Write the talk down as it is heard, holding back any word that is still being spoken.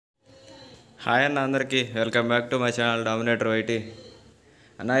Hi అన్న అందరికీ welcome back to my channel dominator YT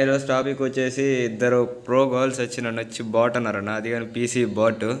అన్న. ఈరోజు టాపిక్ వచ్చేసి ఇద్దరు ప్రో గర్ల్స్ వచ్చి నన్ను వచ్చి బాట్ అన్నారన్న. అది కానీ పీసీ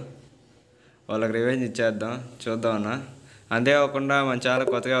బాట్. వాళ్ళకి రివెంజ్ ఇచ్చేద్దాం, చూద్దాం అన్న. అంతేకాకుండా మన ఛానల్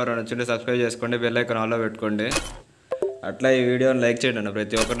కొత్తగా ఎవరైనా వచ్చింటే సబ్స్క్రైబ్ చేసుకోండి, బెల్ ఐకాన్ ఆన్లో పెట్టుకోండి. అట్లా ఈ వీడియోని లైక్ చేయండి అన్న,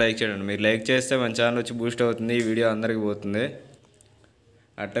 ప్రతి ఒక్కరు లైక్ చేయండి. మీరు లైక్ చేస్తే మన ఛానల్ వచ్చి బూస్ట్ అవుతుంది, ఈ వీడియో అందరికీ పోతుంది.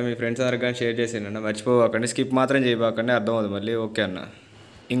 అట్లా మీ ఫ్రెండ్స్ అందరికి కానీ షేర్ చేసేయండి అన్న, మర్చిపోకండి. స్కిప్ మాత్రం చేయబాకండి, అర్థం అవుతుంది మళ్ళీ. ఓకే అన్న.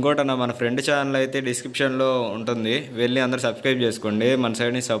 ఇంకోటన్నా, మన ఫ్రెండ్ ఛానల్ అయితే డిస్క్రిప్షన్లో ఉంటుంది, వెళ్ళి అందరూ సబ్స్క్రైబ్ చేసుకోండి. మన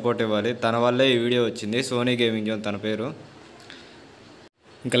సైడ్ నుంచి సపోర్ట్ ఇవ్వాలి. తన వల్లే ఈ వీడియో వచ్చింది, సోనీ గేమింగ్ జోన్ తన పేరు.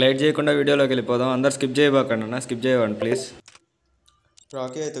 ఇంకా లేట్ చేయకుండా వీడియోలోకి వెళ్ళిపోదాం. అందరు స్కిప్ చేయబాకండి అన్న, స్కిప్ చేయకండి ప్లీజ్.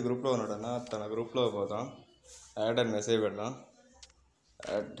 రాకీ అయితే గ్రూప్లో ఉన్నాడన్న, తన గ్రూప్లో పోదాం. యాడ్ అని మెసేజ్ పెడదాం.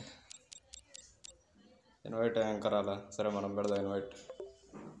 యాడ్ ఇన్వైట్ యాంకర్ అలా సరే మనం పెడదాం. ఇన్వైట్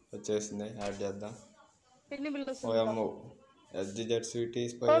వచ్చేసింది, యాడ్ చేద్దాం. ఓయమ్మో ఎస్జిజెడ్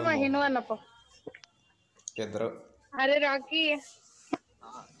స్వీటీస్ ఇద్దరు. అరే రాకీ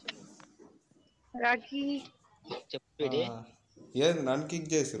రాకీ ఏం నన్ను కిక్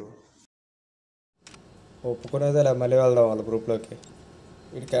చేసారు? ఒప్పుకునేదేలే, మళ్ళీ వెళ్దాం వాళ్ళ గ్రూప్లోకి.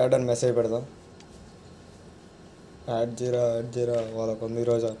 వీడికి యాడ్ అని మెసేజ్ పెడదాం. యాడ్ జీరా వాళ్ళకు ఉంది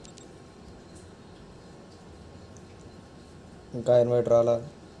ఈరోజు. ఇంకా ఇన్వైట్ రాలా.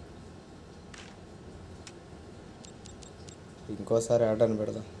 ఇంకోసారి యాడ్ అని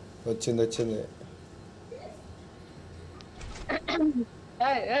పెడదాం. వచ్చింది.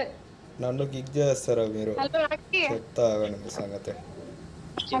 నన్ను కిక్ చేస్తారా మీరు? చెప్తా ఆగండి మీ సంగతి.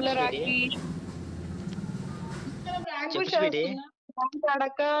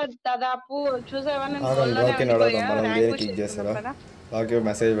 దాదాపు రాకీ అడగదాం, మనం దేని కిక్ చేస్తారా? రాకీ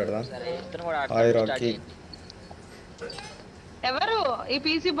మెసేజ్ పెడదాం. Hi Rocky. ఎవరు ఈ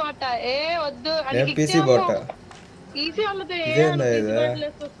పీసీ బాట? ఏ వద్దు, పీసీ బాట పీసీ వాళ్ళతో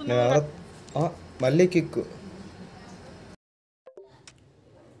మళ్ళీ కిక్.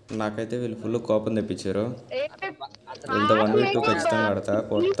 నాకైతే వీళ్ళు ఫుల్ కోపం తెప్పించారు. వీళ్ళతో 1v2 ఖచ్చితంగా ఆడతా.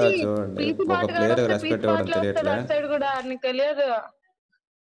 కొత్త చూడండి, ఒక ప్లేయర్ రెస్పెక్ట్ ఇవ్వడం తెలియదు.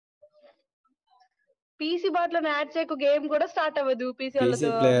 పీసీ బాట్ లో యాడ్ చేయకు, గేమ్ కూడా స్టార్ట్ అవ్వదు. పీసీ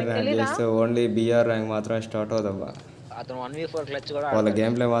ప్లేయర్ యాడ్ చేస్తే ఓన్లీ బిఆర్ ర్యాంక్ మాత్రమే స్టార్ట్ అవుదమ్మా. వాళ్ళ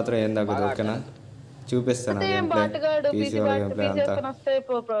గేమ్ ప్లే మాత్రం ఏం తగ్గదు. ఓకేనా? చూపిస్తాను గేమ్ ప్లే. పీసీ వాళ్ళ గేమ్ ప్లే అంతా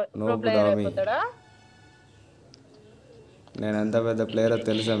నోబు డామి. నేను ఎంత పెద్ద ప్లేయర్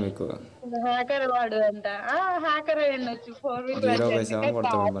తెలుసా మీకు? హ్యాకర్ వాడు అంట. హ్యాకర్ 0/7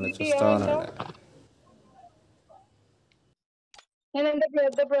 కొడతాడు మిమ్మల్ని, చూస్తా ఉన్నాడు. నేను ఎంత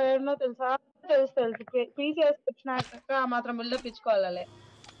పెద్ద ప్లేయర్ నో తెలుసా? తెలుసు. పీసీ వచ్చినాక మాత్రం బిల్డప్ ఇచ్చుకోవాలి.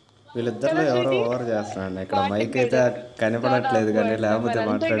 వీళ్ళిద్దరిలో ఎవరో ఓవర్ చేస్తున్నాడు. ఇక్కడ మైక్ అయితే కనపడట్లేదు, కానీ లేకపోతే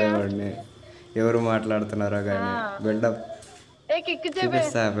మాట్లాడేవాడిని. ఎవరు మాట్లాడుతున్నారో కానీ బిల్డప్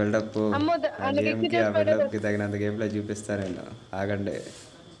చూపిస్తా. బిల్డప్ గేమ్కి, ఆ బిల్డప్కి తగినంత గేమ్లో చూపిస్తా నేను. ఆగండి.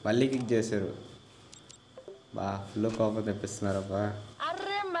 మళ్ళీ కిక్ చేశారు. ఫుల్ కోపం తెప్పిస్తున్నారబ్బా.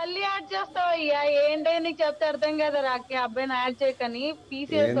 అర్రే మళ్ళీ యాడ్ చేస్తావు? ఏంటో నీకు చెప్తే అర్థం కదా రాకి. అబ్బాయిని యాడ్ చేయకని.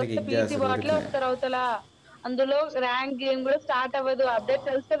 పీసీ బాట్లే వస్తారు అవతల. అందులో ర్యాంక్ గేమ్ కూడా స్టార్ట్ అవ్వదు. అప్డేట్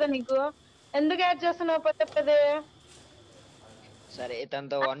తెలుసు కదా నీకు. ఎందుకు యాడ్ చేస్తున్నావు పదే? సరే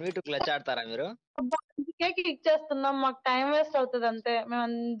తనతో 1v2 క్లచ్ ఆడతారా మీరు? అందుకే కిక్ చేస్తున్నాం, మాకు టైం వేస్ట్ అవుతుంది అంతే. మేము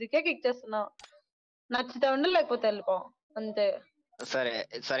అందుకే కిక్ చేస్తున్నాం. నచ్చితే ఉండి, లేకపోతే వెళ్ళిపో అంతే.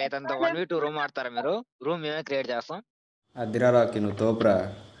 సరే తనతో 1v2 రూమ్ ఆడతారా మీరు? రూమ్ మేమే క్రియేట్ చేస్తాం. అదిరా రాకి, నువ్వు తోపురా.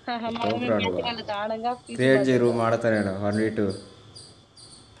 క్రియేట్ చేయి, రూమ్ ఆడతా నేను 1v2.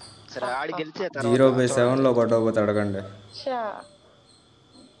 సరే ఆడి గెలిచే 0/7 లో కొట్టకపోతే అడగండి.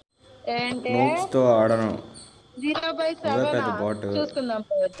 నోట్స్తో ఆడను. 0/7 చూసుకుందాం.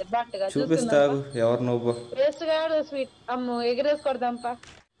 చూపిస్తావు ఎవరు నువ్వు? వేస్ట్ గాడు స్వీట్. అమ్ము ఎగరేసి కొడదాంపా.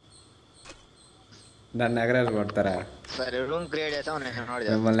 నన్ను ఎగరేసి కొడతారా? సరే రూమ్ క్రియేట్ చేస్తాం.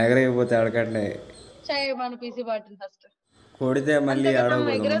 మిమ్మల్ని ఎగరేయకపోతే అడగండి. మన పీసీ బాటిల్ ఫస్ట్ కొడితే మళ్ళీ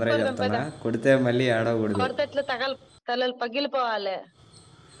ఆడకూడదు. ముందరే చెప్తానా, కొడితే మళ్ళీ ఆడకూడదు. కొడితే ఎట్లా తలలు పగిలిపోవాలి.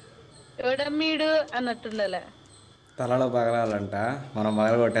 ఎవడమ్మీడు అన్నట్టుండాలి. తలలో పగలాలంట, మనం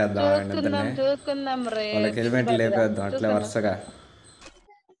పగల కొట్టేద్దాం. చూసుకుందాం రే. వాళ్ళకి హెల్మెట్లు లేపేద్దాం అట్లే వరుసగా.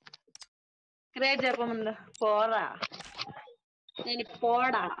 క్రియేట్ చెప్పముందు పోరా. నేను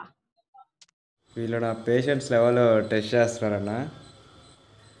పోడా. వీళ్ళు నా పేషెన్స్ లెవెల్ టెస్ట్ చేస్తున్నారన్న.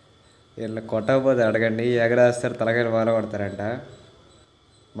 వీళ్ళు కొట్టకపోతే అడగండి. ఎగరేస్తారు, తలకాయలు పగల కొడతారంట.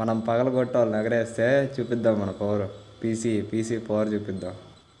 మనం పగల కొట్టే వాళ్ళని ఎగరేస్తే చూపిద్దాం మన పవర్. పీసీ పవర్ చూపిద్దాం.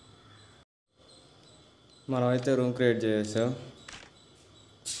 మనం అయితే రూమ్ క్రియేట్ చేసాం.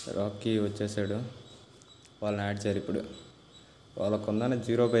 రాకీ వచ్చేసాడు. వాళ్ళని యాడ్ చేయాలి ఇప్పుడు. వాళ్ళకు ఉందని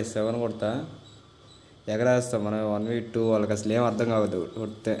 0/7 కొడతా. ఎగరేస్తాం మనం 1v2. వాళ్ళకి అసలు ఏం అర్థం కావద్దు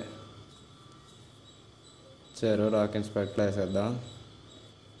కొడితే. వచ్చారు. రాకింగ్ స్పెక్ట్లో వేసేద్దాం.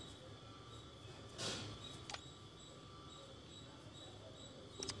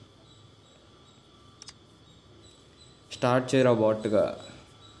 స్టార్ట్ చేయరా బాట్గా.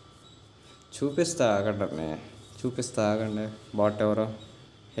 చూపిస్తా ఆగండి బాట్ ఎవరో.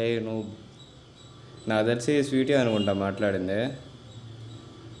 హే నువ్వు, నాకు తెలిసి స్వీటీ అనుకుంటా మాట్లాడింది.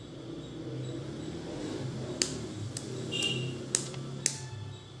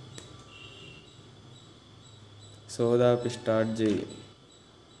 సోదాపి స్టార్ట్ చేయి,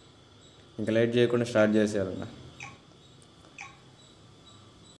 ఇంకా లేట్ చేయకుండా స్టార్ట్ చేసేయాలన్న.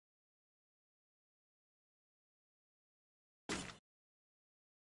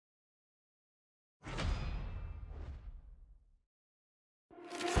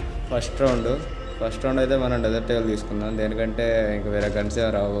 ఫస్ట్ రౌండ్ అయితే మనం డెజర్ట్ టేబుల్ తీసుకుందాం. దేనికంటే ఇంక వేరే గన్స్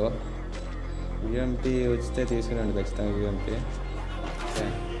ఏమి రావు. యూఎంపీ వస్తే తీసుకున్నాను ఖచ్చితంగా. యూఎంపీ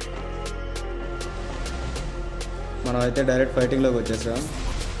మనం అయితే డైరెక్ట్ ఫైటింగ్లోకి వచ్చేసాం.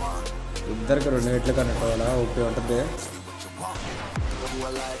 ఇద్దరికి 2 హెడ్లు కనెక్ట్ అవ్వాలా. ఓకే ఉంటుంది.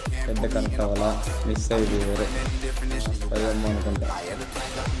 హెడ్ కనెక్ట్ అవ్వాలా. మిస్ అయ్యింది వేరే అదేమో అనుకుంటా.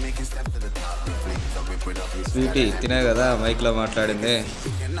 స్వీటీ తినే కదా మైక్లో మాట్లాడింది.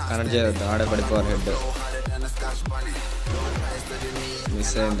 కనెక్ట్ చేయొద్దు, ఆడే పడిపోవాలి. హెడ్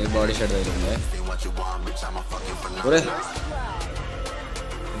మిస్ అయింది. బాడీ షాట్ తగిలింది. ఒరే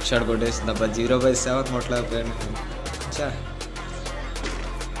షాట్ కొట్టేసింది అబ్బా. 0/7 మొట్టలేకపోయాను.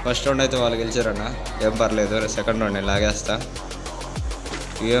 ఫస్ట్ రౌండ్ అయితే వాళ్ళు గెలిచారన్న, ఏం పర్లేదు. సెకండ్ రౌండ్ నేను లాగేస్తా.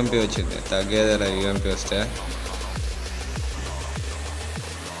 యూఎంపీ వచ్చింది, తగ్గేదేలా యూఎంపీ వస్తే.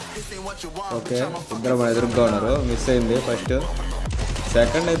 ఓకే ఇద్దరు మన ఎదురుగా ఉన్నారు. మిస్ అయింది ఫస్ట్.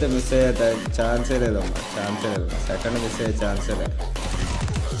 సెకండ్ అయితే మిస్ అయ్యే ఛాన్సే లేదమ్మా, సెకండ్ మిస్ అయ్యే ఛాన్సే లేదు.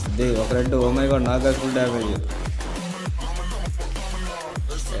 ఇది ఒక రెడ్. ఓ మై గాడ్, నాకు ఫుల్ డ్యామేజ్.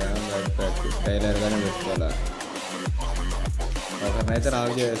 టైలర్గానే పెట్టుకోవాలా. ఒకరినైతే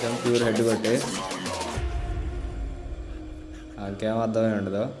నాకు చేసాం ప్యూర్ హెడ్ కొట్టి. ఇంకేం అర్థమై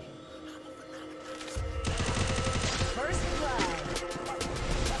ఉండదు.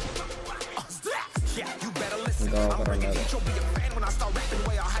 ఇంకా ఒకరు ఉన్నారు.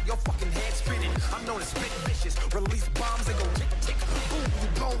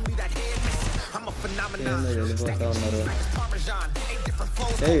 వెళ్ళిపోతా ఉన్నారు.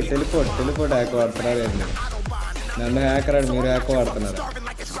 టెలిపోర్ట్ హ్యాక్ వాడుతున్నారు ఏంటి? నన్ను హ్యాకర్ అని మీరు హ్యాక్ వాడుతున్నారు.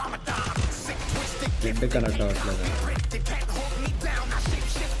 హెడ్ కనెక్ట్ అవ్వట్లేదు.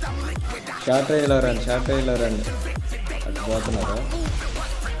 షార్ట్ రేంజ్లో రండి. అటు పోతున్నారు.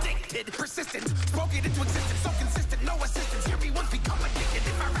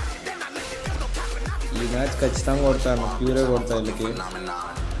 ఈ మ్యాచ్ ఖచ్చితంగా కొడతాను, ప్యూరే కొడతా వీళ్ళకి.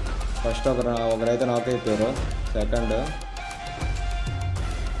 ఫస్ట్ ఒకరైతే నాక్ అయిపోయారు. సెకండ్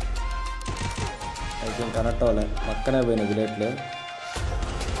అయితే కనెక్ట్ అవ్వలే, పక్కనే పోయినాయి బుల్లెట్లు.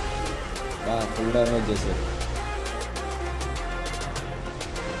 ఫుల్ డ్యామేజ్ చేశారు.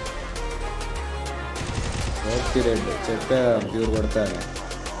 ఓకే రెడ్ చెప్పా ప్యూర్ కొడతాను.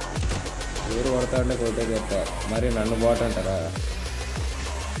 అంటే కొట్టే చెప్తా. మరి నన్ను బాట్ అంటారా?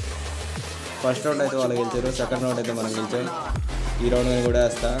 ఫస్ట్ రౌండ్ అయితే వాళ్ళు గెలిచారు. సెకండ్ రౌండ్ అయితే మనం గెలిచాం. ఈ రౌండ్ నేను కూడా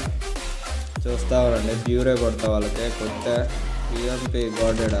వేస్తా. చూస్తా ఉండండి. ప్యూరే కొడతా వాళ్ళకి. కొట్టే యూఎంపీ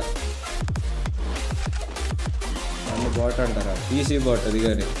గాడెడా. నన్ను బాట్ అంటారా? పీసీ బాట్ అది.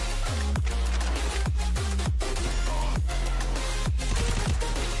 కానీ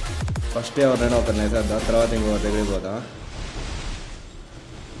ఫస్ట్ ఎవరినైనా ఒకరిని వేసేద్దాం, తర్వాత ఇంకొకరి దగ్గరికి పోదాం.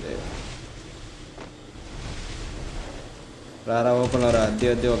 రారా ఓపెన్ రా.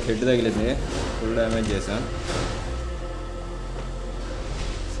 అద్దె ఒక హెడ్ తగిలింది, ఫుల్ డ్యామేజ్ చేశాం.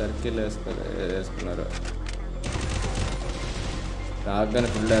 సర్కిల్ వేసుకున్నారు. రాగానే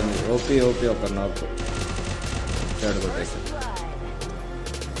ఫుల్ డ్యామేజ్. ఓపీ ఒకరు నాకు హెడ్ షాట్ కొట్టేసాను.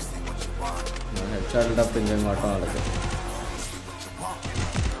 హెడ్ షాట్ తప్ప ఇంకేం కొట్టం వాళ్ళకి.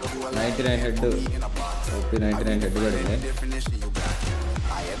 99 హెడ్. ఓపీ 99 హెడ్ పడింది.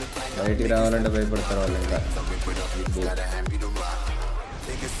 బయటికి రావాలంటే భయపడతారు వాళ్ళు. ఇంకా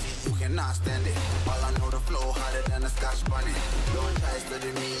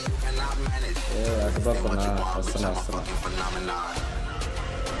అటుపక్కన వస్తున్నా.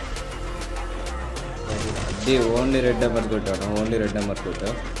 అది ఓన్లీ రెడ్ నెంబర్ కొట్టాను. ఓన్లీ రెడ్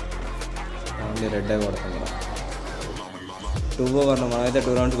కొడుతున్నా. 2-1. మనమైతే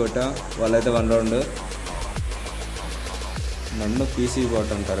 2 రౌండ్స్ కొట్టాం, వాళ్ళైతే 1 రౌండ్. నన్ను పీసీ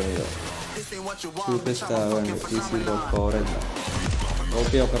బాట్ అంటారు మీరు. చూపిస్తా పీసీ బాట్ పవర్ ఎంత.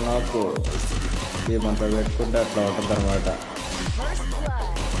 ఓకే ఒక నాకు ఏమంతా పెట్టుకుంటే అట్లా ఉంటుంది అనమాట.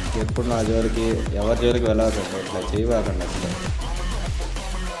 ఎప్పుడు నా జోలికి ఎవరి జోలికి వెళ్ళాలండి, ఇట్లా చేయబాకండి. అసలు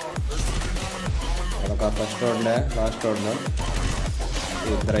ఒక ఫస్ట్ రౌండే లాస్ట్ రౌండ్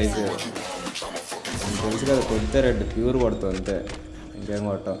ఇద్దరు అయితే తెలుసు కదా కొడితే రెడ్ ప్యూర్ కొడుతుంది అంతే ఇంకేం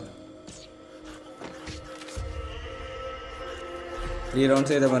కొట్టాం 3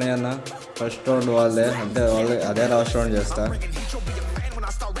 రౌండ్స్ అయితే పని అన్న ఫస్ట్ రౌండ్ వాళ్ళదే అంటే వాళ్ళే అదే లాస్ట్ రౌండ్ చేస్తా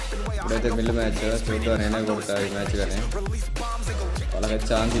ఇప్పుడైతే మిల్లు మ్యాచ్ చూద్దాం నేనే కొడతా ఈ మ్యాచ్ కానీ వాళ్ళకైతే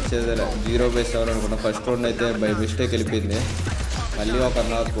ఛాన్స్ ఇచ్చేది 0/7 అనుకున్నా ఫస్ట్ రౌండ్ అయితే బై మిస్టేక్ వెళ్ళిపోయింది మళ్ళీ ఒక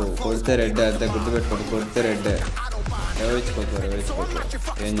నాకు కొడితే రెడ్ అంతే గుర్తుపెట్టుకోండి కొడితే రెడ్ రేవించుకోకు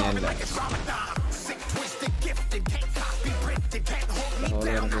ఏం చేయాలి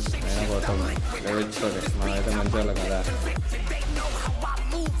అయినా కొట్టాం రేవించుకోండి మనమైతే మంచి వాళ్ళం కదా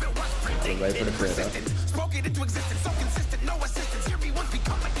భయపడిపోయారా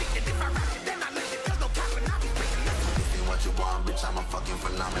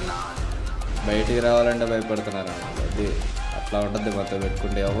బయటికి రావాలంటే భయపడుతున్నారు అది అట్లా ఉంటుంది మొత్తం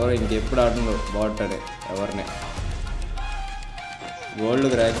పెట్టుకుంటే ఎవరు ఇంకెప్పుడు ఆడరు బాట్ అని ఎవరిని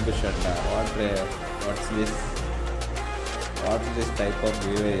గోల్డ్ ర్యాంక్ పుష్ అంట what's this type of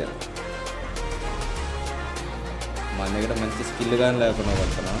behaviour మన దగ్గర మంచి స్కిల్ కానీ లేకుండా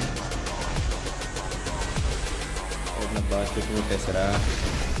కొడుతున్నాం బాగా చుట్టూ కొట్టేసారా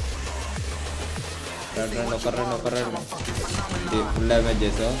ఒక రెండు ఫుల్ డ్యామేజ్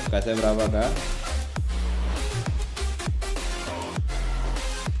చేసావు కాసేపు రాబాక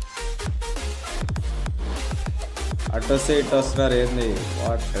అటు వస్తే ఇటు వస్తున్నారు ఏంది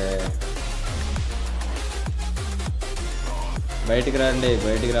వాట్ బయటికి రండి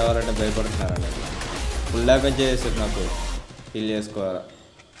బయటికి రావాలంటే భయపడుతున్నారండి ఫుల్ డ్యామేజ్ చేసేసారు నాకు ఫీల్ చేసుకోవాలా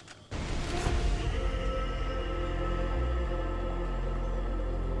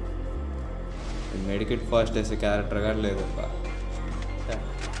మెడికిట్ ఫాస్ట్ వేసే క్యారెక్టర్ కానీ లేదు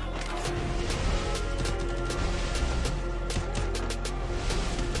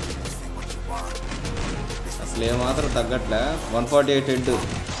అసలు ఏమాత్రం తగ్గట్లే 148 హెడ్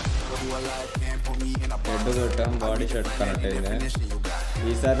కొట్టాం బాడీ షర్ట్ కనెక్ట్ అయింది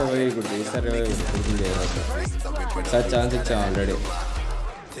ఈసారి ఈసారి ఛాన్స్ ఇచ్చాం ఆల్రెడీ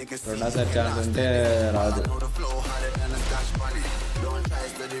రెండోసారి ఛాన్స్ ఉంటే రాదు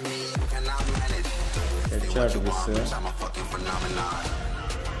హెడ్ షాట్ మిస్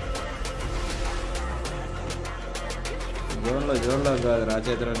జోన్లో కాదు నా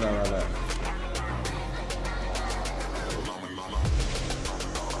చేతిలో కావాలా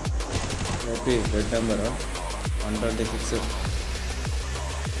హ్యాపీ రెడ్ నెంబర్ 126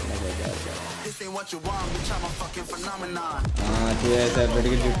 చూసారు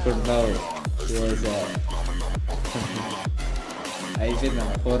బెడికి చుట్టుకుంటున్నావు చూసారు అయిపోయింది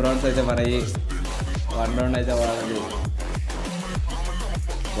 4 రౌండ్స్ అయితే మనవి 1 రౌండ్ అయితే వాళ్ళది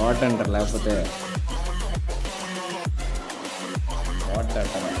వాట్ అంటారు లేకపోతే వాట్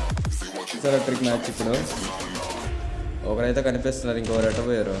అంటారా సరే ట్రిక్ మ్యాచ్ ఇప్పుడు ఒకరైతే కనిపిస్తున్నారు ఇంకొకరు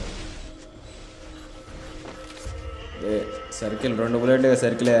ఎట్టపోయారు సర్కిల్ 2 బుల్లెట్గా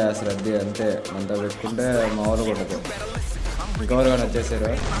సర్కిల్ అసలు అది అంతే అంతా పెట్టుకుంటే మామూలు కొట్టదు ఇంకొకరు కానీ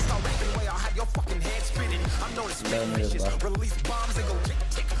వచ్చేసారు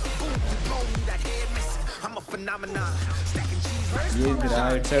ఇటు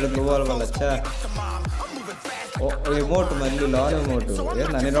సైడ్ గ్లూవాల్ వల్ల వచ్చా ఎమోట్ మళ్ళీ లాన్ ఎమోట్ ఏం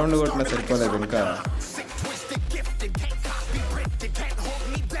అన్ని రౌండ్ కొట్టినా సరిపోలేదు ఇంకా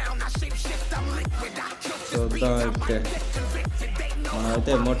చూద్దాం అయితే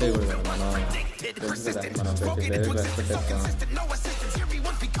మనమైతే ఎమోట్ వేయకూడదు మనం తెలుసు కదా మనం ప్రతి డైరెక్ట్ రెస్పెక్ట్ వేస్తాం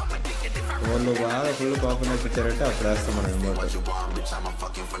వాళ్ళు బాగా ఫుల్ కాంఫిడెన్స్ ఇచ్చారంటే అప్పుడు వేస్తాం మనం ఎమోట్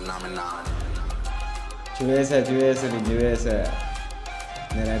చూవేసా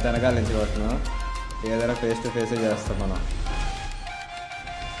నేనైతే వెనకాల నుంచి కొట్టను ఏదైనా ఫేస్ టు ఫేసే చేస్తాం మనం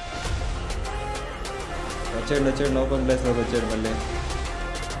వచ్చేయండి ఓపెన్ ప్లేస్లోకి వచ్చేయండి మళ్ళీ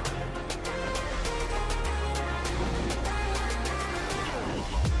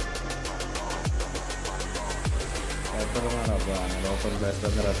ఎక్కడున్నారబ్బా నేను ఓపెన్ ప్లేస్లో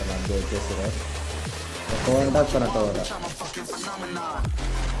తర్వాత నాకు వచ్చేసారు ఒక వంట కనెక్ట్ అవ్వాలి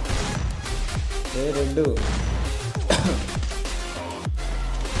రెడ్డు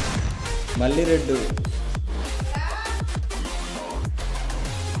మళ్ళీ రెడ్డు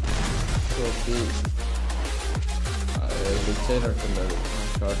రిచ్ అయినట్టుంది అది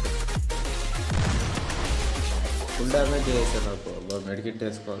షార్ట్ ఫుల్ డ్యామేజ్ చేసాను నాకు మెడికిట్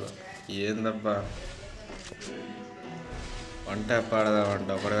వేసుకోవాలి ఏందబ్బా వంట పాడదామంట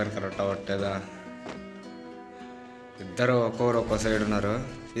ఒకటి కానీ కరెక్ట్ అవ్వట్లేదా ఇద్దరు ఒక్కొక్క సైడ్ ఉన్నారు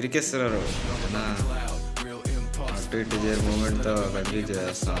ఇరికిస్తున్నారు అటు ఇటు చేరి మూమెంట్తో కంప్లీట్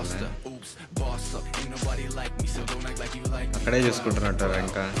చేస్తాను అక్కడే చూసుకుంటున్నట్టు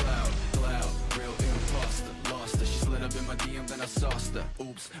ఇంకా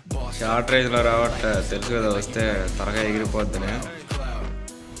షార్ట్ రేంజ్లో రావట్లే తెలుసు కదా, వస్తే త్వరగా ఎగిరిపోద్దని.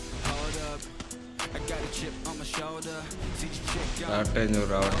 షార్ట్ రేంజ్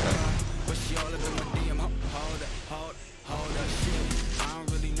రావట్లే.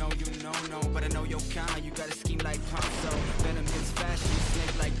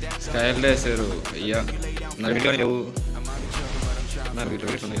 స్టైల్ వేసారు అయ్యా.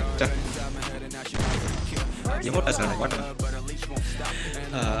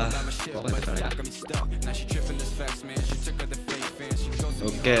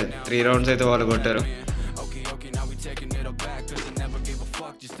 ఓకే 3 rounds అయితే వాళ్ళు కొట్టారు.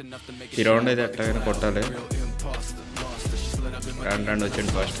 ఈ రౌండ్ అయితే ఎట్లాగైనా కొట్టాలి. రన్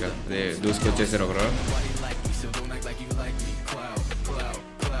వచ్చింది ఫాస్ట్గా, అదే దూసుకొచ్చేసారు ఒకరు.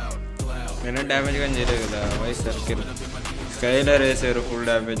 నేనే డ్యామేజ్ కానీ చేయలేదు కదా, వైస్ సర్కిల్. స్కైలర్ వేసారు ఫుల్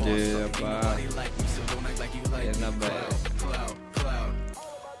డ్యామేజ్. అబ్బా ఏందబ్బా,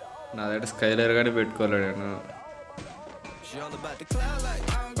 నా దగ్గర స్కైలర్ కానీ పెట్టుకోలే నేను.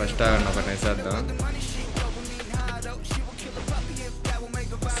 ఫస్ట్ ఆగండి, ఒకటి వేసేద్దాం.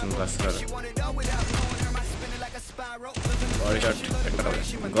 బాడీ షాట్ పెట్టరు,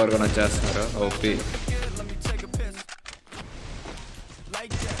 ఇంకొకరు వచ్చేస్తున్నారు. ఓపీ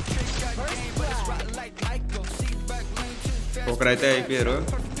ఒకరైతే అయిపోయారు,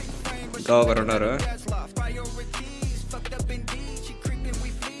 ఇంకా ఒకరు ఉన్నారు.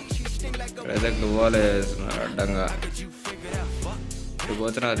 ఇక్కడైతే గ్లూవాల్ వేస్తున్నారు అడ్డంగా. ఇటు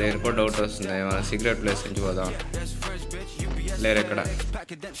పోతే నాకు దేనికో డౌట్ వస్తుంది, మన సీక్రెట్ ప్లేస్ నుంచి పోదాం. లేరు ఇక్కడ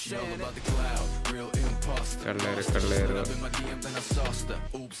లేరు, ఇక్కడ లేరు.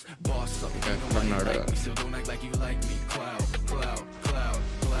 ఎక్కడున్నాడు?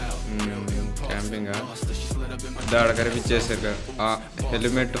 క్యాంపింగ్ దాడ కనిపించేసారు.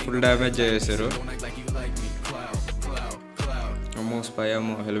 హెల్మెట్ ఫుల్ డ్యామేజ్ చేసేసారు. అమ్మో స్పై,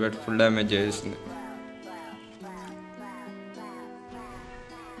 అమ్మో హెల్మెట్ ఫుల్ డ్యామేజ్ చేసేసింది.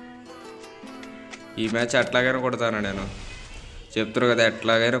 ఈ మ్యాచ్ ఎట్లాగైనా కొడతాను నేను, చెప్తారు కదా,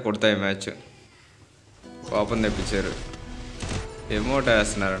 ఎట్లాగైనా కొడతా ఈ మ్యాచ్. పాపం తెప్పించారు. ఎమోట్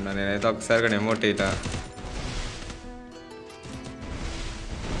వేస్తున్నారన్న, నేనైతే ఒకసారి కానీ ఎమోట్ ఇలా.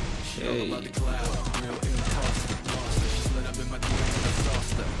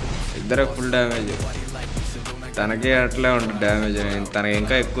 ఇద్దరు ఫుల్ డ్యామేజ్. తనకి అట్లే ఉంటుంది డ్యామేజ్. నేను తనకి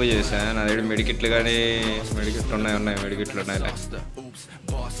ఇంకా ఎక్కువ చేశాను. నా దగ్గర మెడికిట్లు కానీ మెడికిట్లు ఉన్నాయి మెడికిట్లు ఉన్నాయి.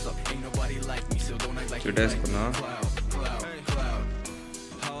 చుట్టేసుకున్నా.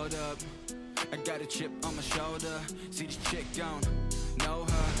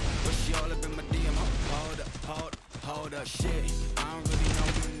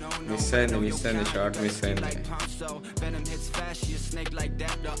 మిస్ అయింది షార్ట్ మిస్ అయింది.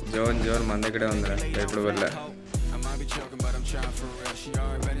 జోన్ మన దగ్గరే ఉందిరా, ఇప్పుడు వెళ్ళా.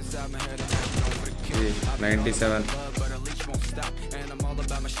 97.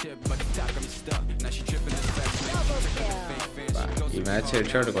 ఈ మ్యాచ్ హెడ్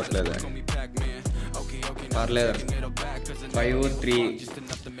షాట్ కొట్టలేదా? పర్లేదు. 5-3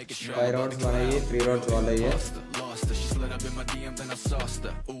 5 rounds మనయ్యి, 3 rounds వాళ్ళయ్యి.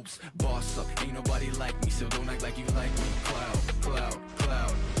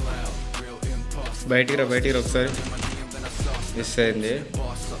 బయటికి ఒకసారి. మిస్ అయింది.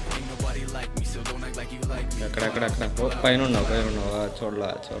 ఎక్కడ పైన ఉన్నావా?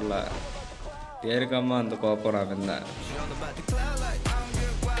 చూడలా దేనికమ్మా అంత కోపం నా మీద?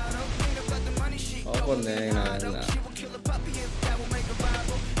 కోపం నా మీద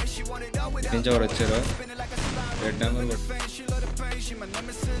నుంచి ఎవరు వచ్చారు? Red number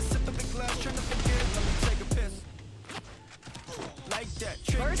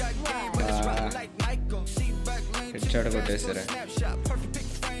head shot కొట్టేసారా?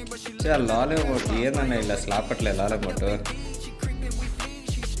 లాలే కొట్టు ఏందన్నా ఇలా స్లాపట్లే. లాలే కొట్టు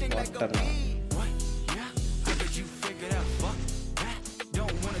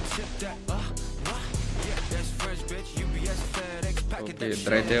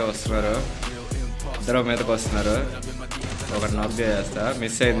ఇద్దరైతే వస్తున్నారు, ఇద్దరు మీదకి వస్తున్నారు. ఒకటి నాక్ చేస్తా.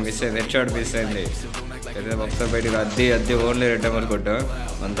 మిస్ అయింది హెడ్ షాట్ మిస్ అయింది. అయితే ఒకసారి బయటకు అద్దె ఓన్లీ రెడ్ నెంబర్ కొట్టు.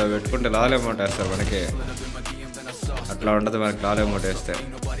 అంతా పెట్టుకుంటే లాల్ అమౌంట్ వేస్తారు మనకి. అట్లా ఉండదు మనకి లాల్ అమౌంట్ వేస్తే.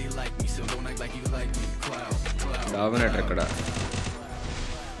 డామినేటర్ ఇక్కడ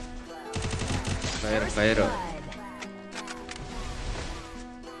ఫైర్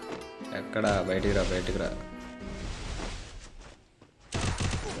ఎక్కడ? బయటికి రా.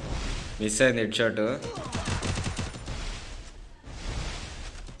 మిస్ అయింది head shot.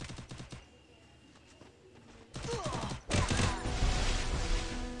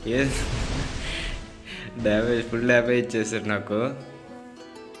 Damage full damage ఇచ్చేసారు నాకు.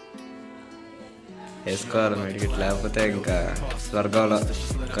 వేసుకోవాలి మెడికిట్, లేకపోతే ఇంకా స్వర్గంలో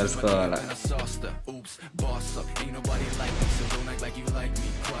కలుసుకోవాలా.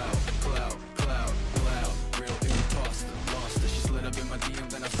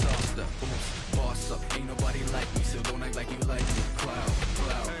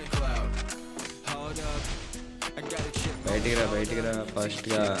 బయటికి రా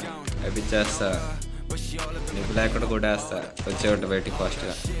ఫాస్ట్గా అయిపించేస్తా. నీకు లేకుండా కొట్టేస్తా. వచ్చేవాటి బయటికి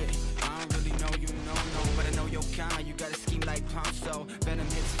ఫాస్ట్గా.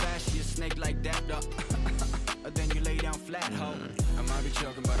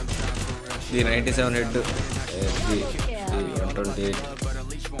 ఇది 97 హెడ్, 128.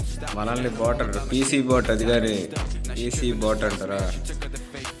 మనల్ని బాట్ అంటారు, పీసీ బాట్. అది కానీ పీసీ బాట్ అంటారా?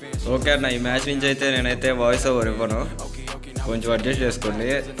 ఓకే అన్న, ఈ మ్యాచ్ నుంచి అయితే నేనైతే వాయిస్ ఓవర్ ఇవ్వను, కొంచెం అడ్జస్ట్ చేసుకోండి.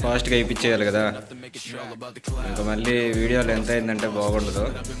 ఫాస్ట్గా అయిపించేయాలి కదా, ఇంకా మళ్ళీ వీడియోలు ఎంత అయిందంటే బాగుండదు.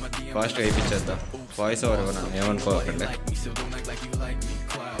 ఫాస్ట్గా అయిపించేద్దాం, వాయిస్ ఓవర్ ఇవ్వను, ఏమనుకోకండి.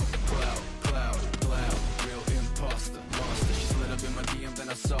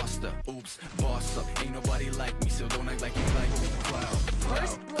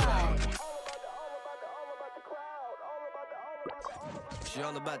 She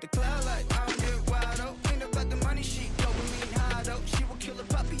all about the cloud like I don't get wild, oh. Ain't about the money, she dopamine high, though. She will kill a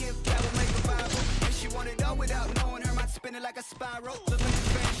puppy if that will make her viral. And she want it all without knowing her mind spinning like a spiral. Look like the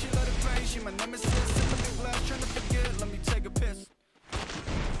fan, she love the brain, she my nemesis. Sip of the glass, trying to forget, let me take a piss.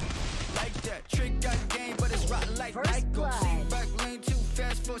 Like that, trick got game, but it's rotten like Michael. See back lane too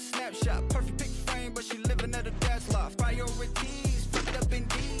fast for a snapshot. Perfect pick frame, but she living at a dad's loft. Priorities, fucked up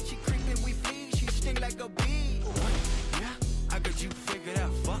indeed. She creeping, we flee, she sting like a bee. I got you figured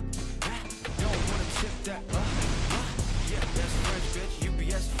out, fuck that. Don't wanna tip that, yeah, that's French, bitch.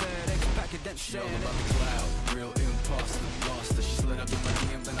 UPS, FedEx, packet that shit. All about the cloud, real imposter. Lost her, she slid up in my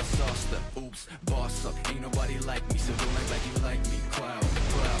DM, then I sauced her. Oops, boss up, ain't nobody like me, so don't act like you like me. Cloud,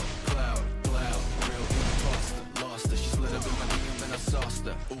 real imposter. Lost her, she slid up in my DM, then I sauced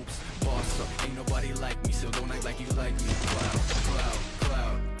her. Oops, boss up, ain't nobody like me, so don't act like you like me. Cloud.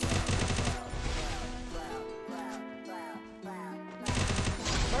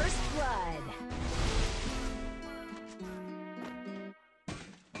 First blood.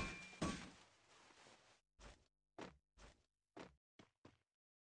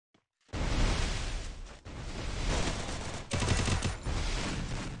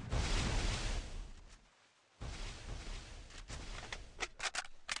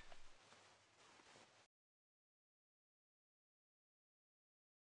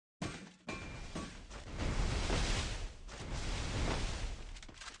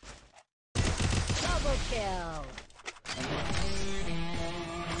 Double kill.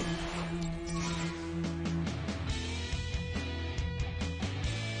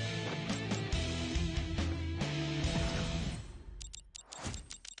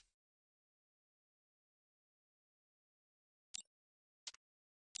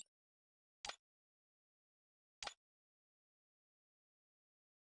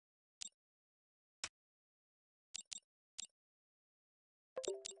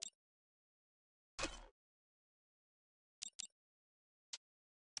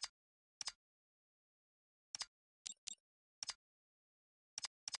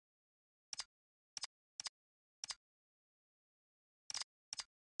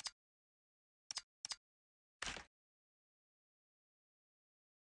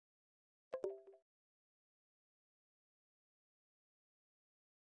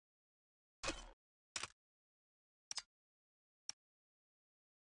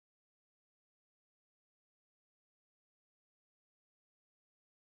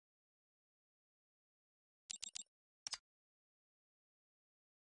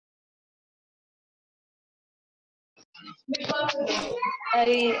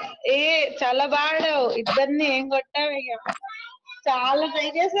 అది ఏ చాలా బాడావు, ఇద్దరిని ఏం కొట్టావు ఇక. చాలా try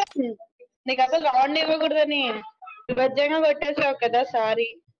చేశాను నీకు అసలు రౌండ్ ఇవ్వకూడదని, విభజ్యంగా కొట్టేసావు కదా. సారీ,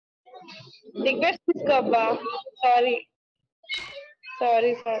 రిక్వెస్ట్ తీసుకో అబ్బా. సారీ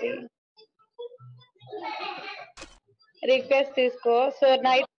సారీ రిక్వెస్ట్ తీసుకో. సో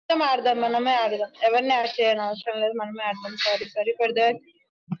నైట్ మొత్తం ఆడదాం, మనమే ఆడదాం, ఎవరిని యాడ్ చేయని అవసరం లేదు, మనమే ఆడదాం. Sorry for that.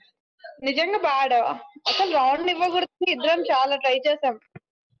 నిజంగా బాగా అసలు రౌండ్ ఇవ్వకూడదు, ఇద్దరం చాలా ట్రై చేసాం.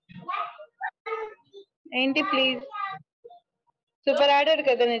 ఏంటి ప్లీజ్, సూపర్ ఆడాడు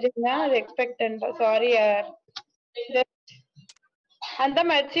కదా నిజంగా, అది ఎక్స్పెక్ట్ అంట. సారీ యార్, అంతా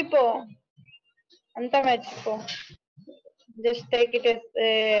మర్చిపో, just take it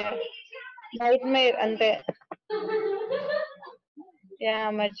night Meyer అంతే. యా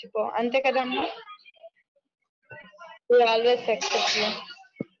మర్చిపో, అంతే కదమ్మా. We always accept you.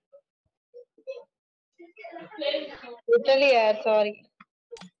 Literally, yeah, sorry.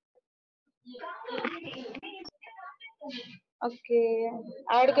 Okay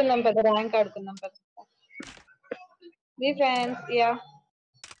ఆడుకుందాం పద ర్యాంక్ ఆడుకుందాం పద మీ friends yeah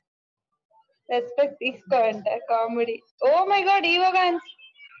respect తీసుకోంట comedy oh my God ఈవోగన్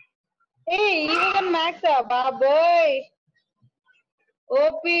A ఈవోగన్ max బాబోయ్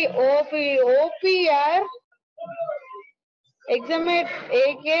ఓపీ ఓపీ ఓపీ యార్ ఎగ్జామేట్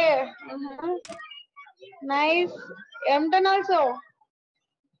AK nice M10 also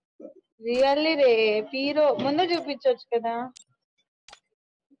really రే పీరో ముందే చూపించవచ్చు కదా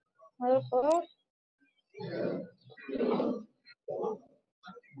ఓహో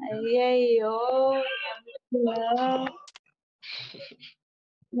అయ్యయ్యో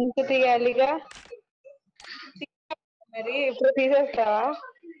ఇంక తీయాలిగా మరి ఇప్పుడు తీసేస్తావా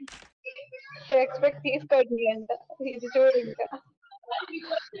ఎక్స్పెక్ట్ తీసుకోండి అంట ఇది చూడు ఇంకా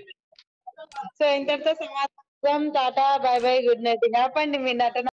సో ఇంతటితో సమాప్తం tata bye by good night ఆపండి మీ నటన